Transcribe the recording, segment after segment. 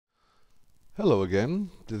Hello again,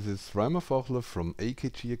 this is Reimer Vochler from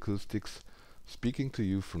AKG Acoustics speaking to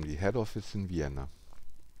you from the head office in Vienna.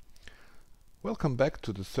 Welcome back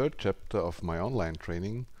to the third chapter of my online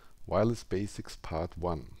training, Wireless Basics Part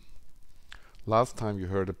 1. Last time you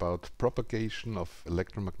heard about propagation of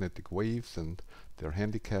electromagnetic waves and their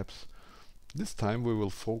handicaps. This time we will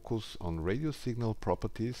focus on radio signal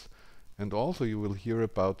properties, and also you will hear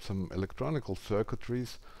about some electronical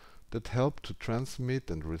circuitries that help to transmit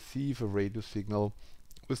and receive a radio signal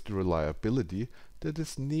with the reliability that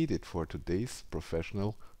is needed for today's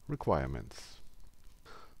professional requirements.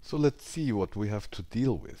 So let's see what we have to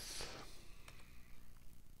deal with.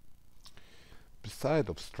 Beside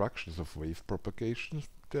obstructions of wave propagation,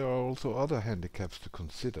 there are also other handicaps to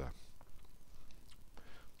consider.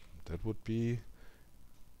 That would be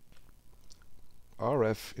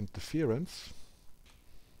RF interference,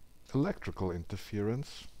 electrical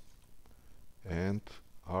interference, and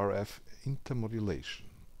RF intermodulation.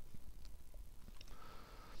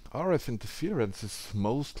 RF interference is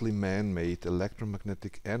mostly man-made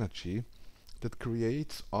electromagnetic energy that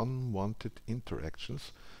creates unwanted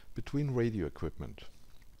interactions between radio equipment.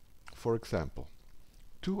 For example,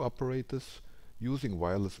 two operators using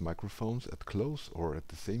wireless microphones at close or at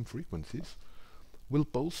the same frequencies will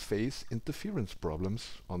both face interference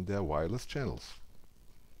problems on their wireless channels.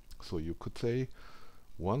 So you could say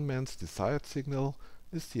one man's desired signal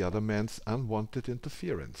is the other man's unwanted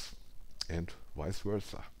interference, and vice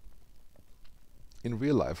versa. In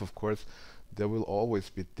real life, of course, there will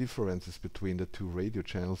always be differences between the two radio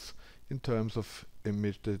channels in terms of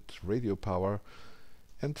emitted radio power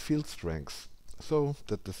and field strengths, so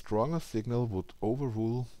that the stronger signal would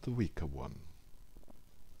overrule the weaker one.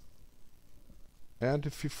 And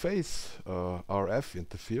if you face RF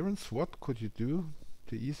interference, what could you do?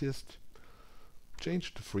 The easiest: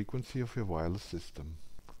 change the frequency of your wireless system.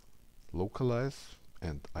 Localize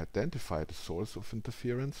and identify the source of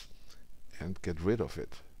interference and get rid of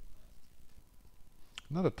it.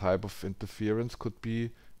 Another type of interference could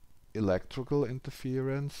be electrical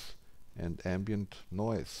interference and ambient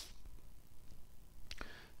noise.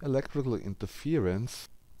 Electrical interference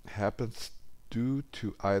happens due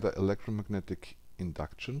to either electromagnetic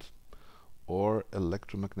inductions or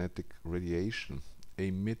electromagnetic radiation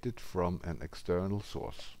emitted from an external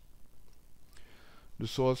source. The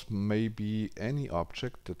source may be any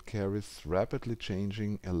object that carries rapidly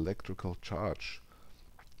changing electrical charge,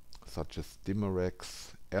 such as dimmer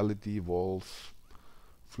racks, LED walls,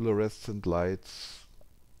 fluorescent lights,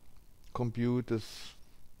 computers,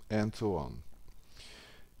 and so on.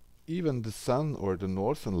 Even the sun or the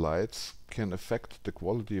northern lights can affect the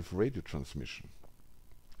quality of radio transmission.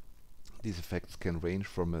 These effects can range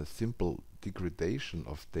from a simple degradation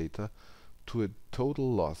of data to a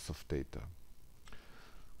total loss of data.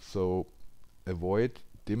 So avoid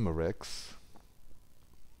dimmer racks.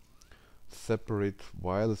 Separate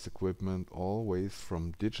wireless equipment always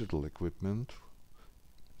from digital equipment,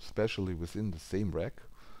 especially within the same rack.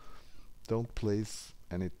 Don't place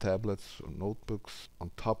any tablets or notebooks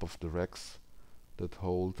on top of the racks that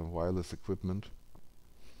hold the wireless equipment.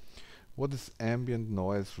 What is ambient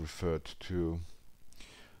noise referred to?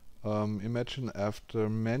 Imagine after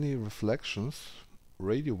many reflections,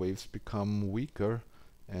 radio waves become weaker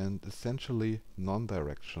and essentially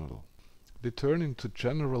non-directional. They turn into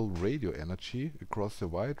general radio energy across a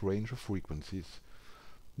wide range of frequencies.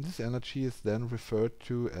 This energy is then referred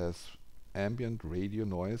to as ambient radio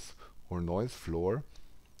noise or noise floor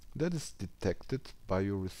that is detected by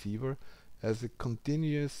your receiver as a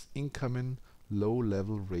continuous incoming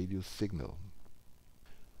low-level radio signal.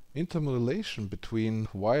 Intermodulation between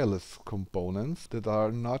wireless components that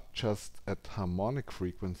are not just at harmonic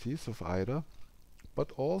frequencies of either,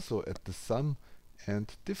 but also at the sum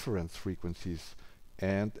and difference frequencies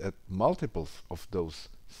and at multiples of those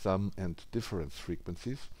sum and difference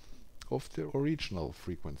frequencies of the original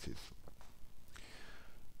frequencies.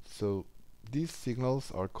 So these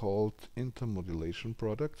signals are called intermodulation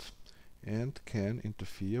products and can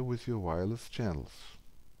interfere with your wireless channels.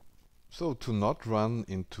 So to not run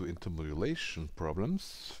into intermodulation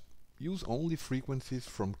problems, use only frequencies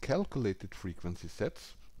from calculated frequency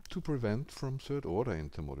sets to prevent from third-order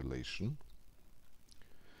intermodulation.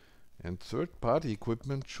 And third-party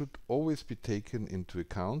equipment should always be taken into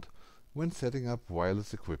account when setting up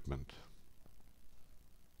wireless equipment.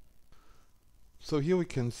 So here we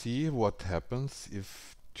can see what happens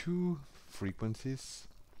if two frequencies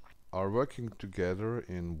are working together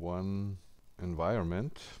in one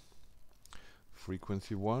environment.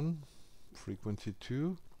 Frequency 1, frequency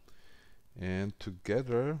 2, and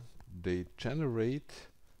together they generate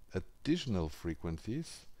additional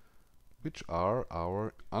frequencies which are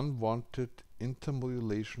our unwanted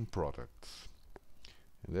intermodulation products.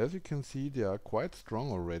 And as you can see, they are quite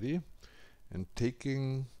strong already and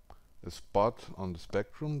taking a spot on the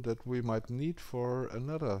spectrum that we might need for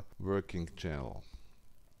another working channel.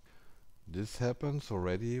 This happens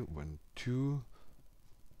already when two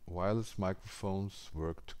wireless microphones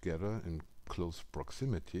work together in close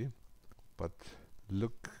proximity. But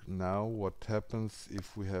look now what happens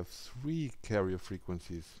if we have three carrier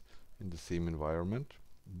frequencies in the same environment.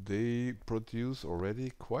 They produce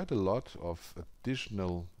already quite a lot of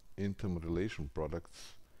additional intermodulation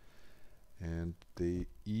products, and they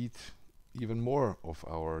eat even more of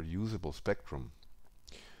our usable spectrum.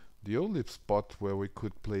 The only spot where we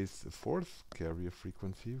could place a fourth carrier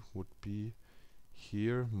frequency would be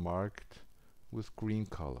here marked with green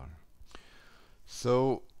color.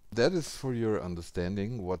 So that is for your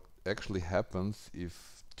understanding what actually happens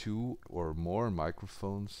if two or more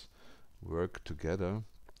microphones work together,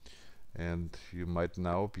 and you might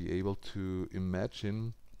now be able to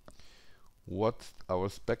imagine what our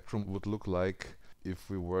spectrum would look like if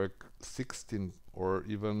we work 16 or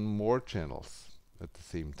even more channels at the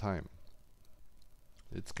same time.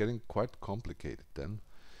 It's getting quite complicated then,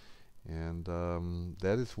 and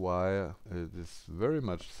that is why it is very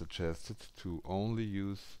much suggested to only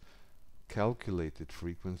use calculated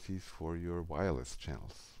frequencies for your wireless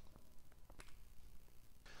channels.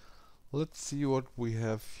 Let's see what we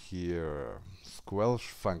have here. Squelch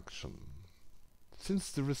function.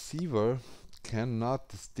 Since the receiver cannot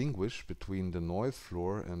distinguish between the noise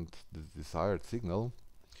floor and the desired signal,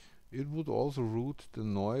 it would also route the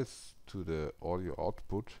noise to the audio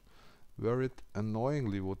output where it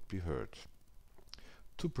annoyingly would be heard.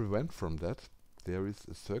 To prevent from that, there is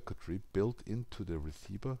a circuitry built into the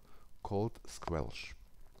receiver called Squelch.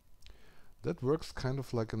 That works kind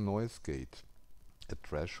of like a noise gate. A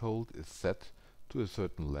threshold is set to a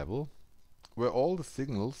certain level where all the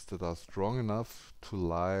signals that are strong enough to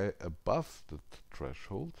lie above the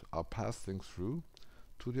threshold are passing through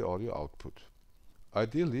to the audio output.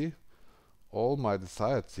 Ideally, all my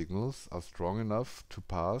desired signals are strong enough to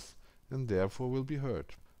pass and therefore will be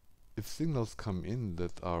heard. If signals come in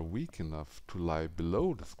that are weak enough to lie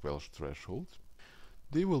below the squelch threshold,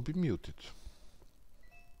 they will be muted.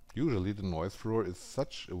 Usually the noise floor is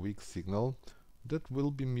such a weak signal that will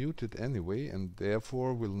be muted anyway and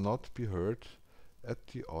therefore will not be heard at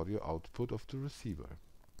the audio output of the receiver.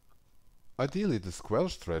 Ideally, the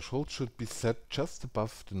squelch threshold should be set just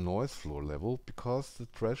above the noise floor level because the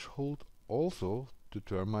threshold also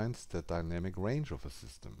determines the dynamic range of a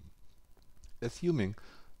system. Assuming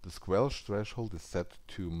the squelch threshold is set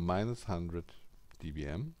to -100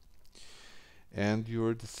 dBm and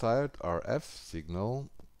your desired RF signal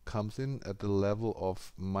comes in at the level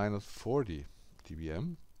of -40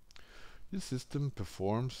 dBm, the system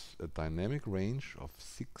performs a dynamic range of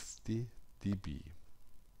 60 dB.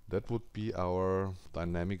 That would be our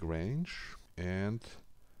dynamic range, and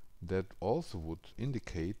that also would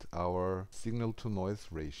indicate our signal-to-noise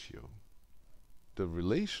ratio. The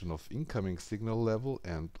relation of incoming signal level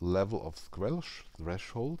and level of squelch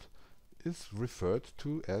threshold is referred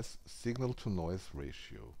to as signal-to-noise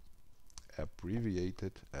ratio,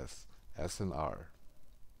 abbreviated as SNR.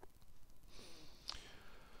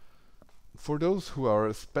 For those who are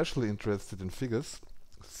especially interested in figures,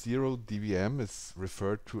 0 dBm is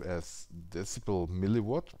referred to as decibel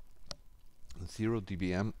milliwatt. 0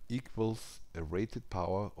 dBm equals a rated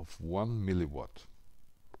power of 1 milliwatt.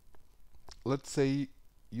 Let's say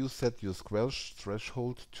you set your squelch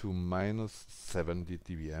threshold to -70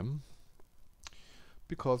 dBm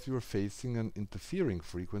because you're facing an interfering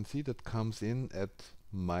frequency that comes in at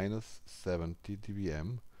 -70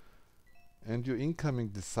 dBm and your incoming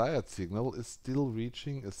desired signal is still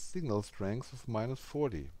reaching a signal strength of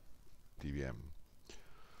 -40 dBm.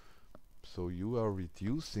 So you are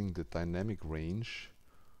reducing the dynamic range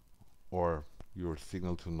or your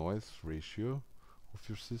signal-to-noise ratio of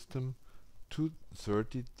your system to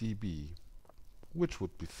 30 dB, which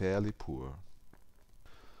would be fairly poor.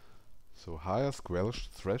 So higher squelch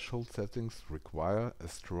threshold settings require a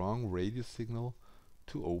strong radio signal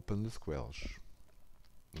to open the squelch.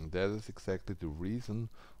 And that is exactly the reason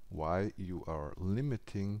why you are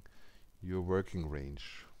limiting your working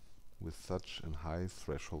range with such a high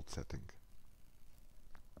threshold setting.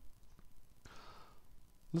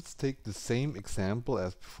 Let's take the same example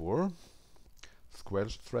as before.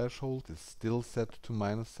 Squelch threshold is still set to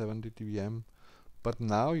 -70 dBm, but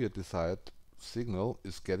now your desired signal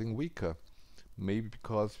is getting weaker, maybe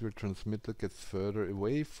because your transmitter gets further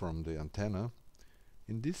away from the antenna.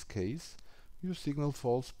 In this case, your signal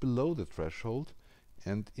falls below the threshold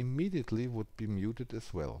and immediately would be muted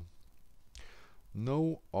as well.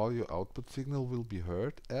 No audio output signal will be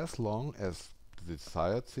heard as long as the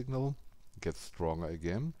desired signal gets stronger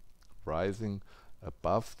again, rising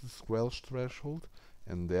above the squelch threshold,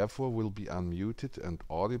 and therefore will be unmuted and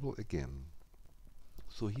audible again.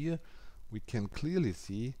 So here we can clearly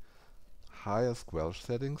see higher squelch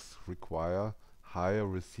settings require higher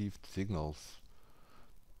received signals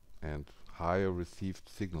and higher received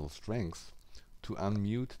signal strengths to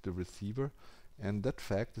unmute the receiver, and that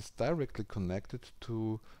fact is directly connected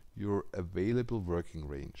to your available working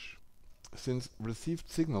range. Since received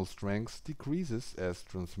signal strength decreases as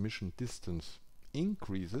transmission distance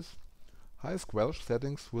increases, high squelch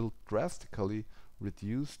settings will drastically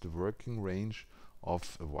reduce the working range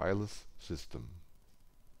of a wireless system.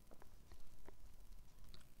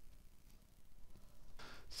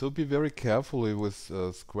 So be very carefully with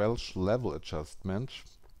squelch level adjustment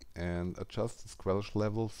and adjust the squelch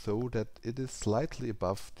level so that it is slightly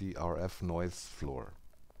above the RF noise floor.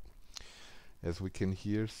 As we can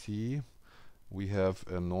here see, we have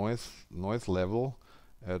a noise level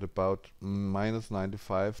at about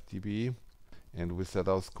 -95 dB, and we set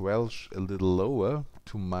our squelch a little lower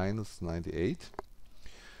to -98.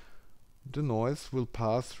 The noise will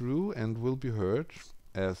pass through and will be heard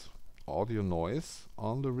as audio noise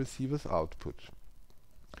on the receiver's output.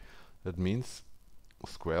 That means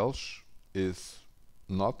squelch is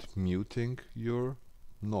not muting your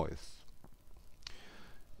noise.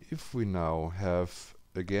 If we now have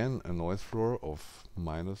again a noise floor of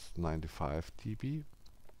 -95 dB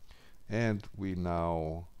and we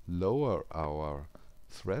now lower our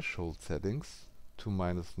threshold settings to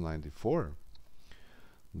 -94,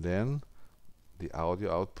 then the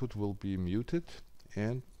audio output will be muted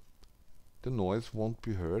and the noise won't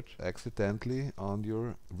be heard accidentally on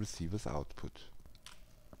your receiver's output.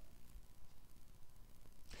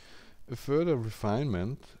 A further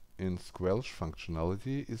refinement in squelch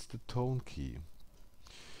functionality is the tone key.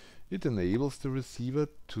 It enables the receiver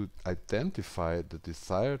to identify the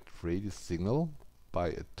desired radio signal by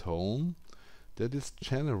a tone that is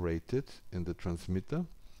generated in the transmitter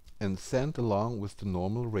and sent along with the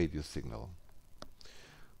normal radio signal.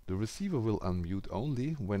 The receiver will unmute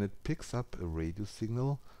only when it picks up a radio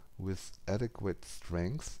signal with adequate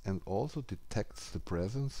strength and also detects the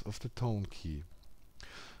presence of the tone key.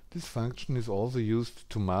 This function is also used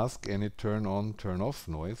to mask any turn-on, turn-off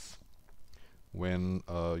noise when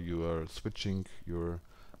you are switching your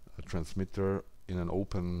transmitter in an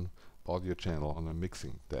open audio channel on a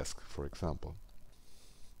mixing desk, for example.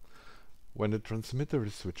 When the transmitter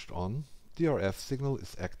is switched on, the RF signal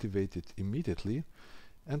is activated immediately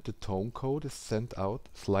and the tone code is sent out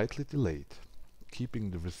slightly delayed,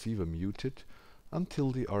 keeping the receiver muted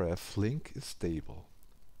until the RF link is stable.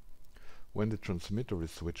 When the transmitter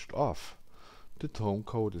is switched off, the tone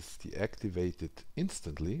code is deactivated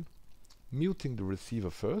instantly, muting the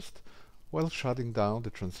receiver first, while shutting down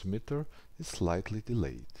the transmitter is slightly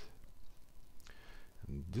delayed.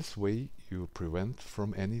 And this way you prevent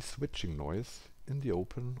from any switching noise in the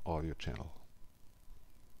open audio channel.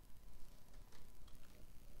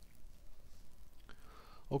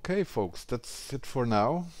 Okay folks, that's it for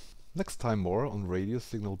now. Next time more on Radio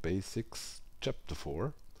Signal Basics Chapter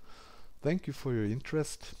 4. Thank you for your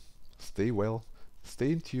interest. Stay well,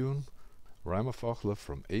 stay in tune. Reimer Fachler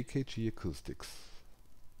from AKG Acoustics.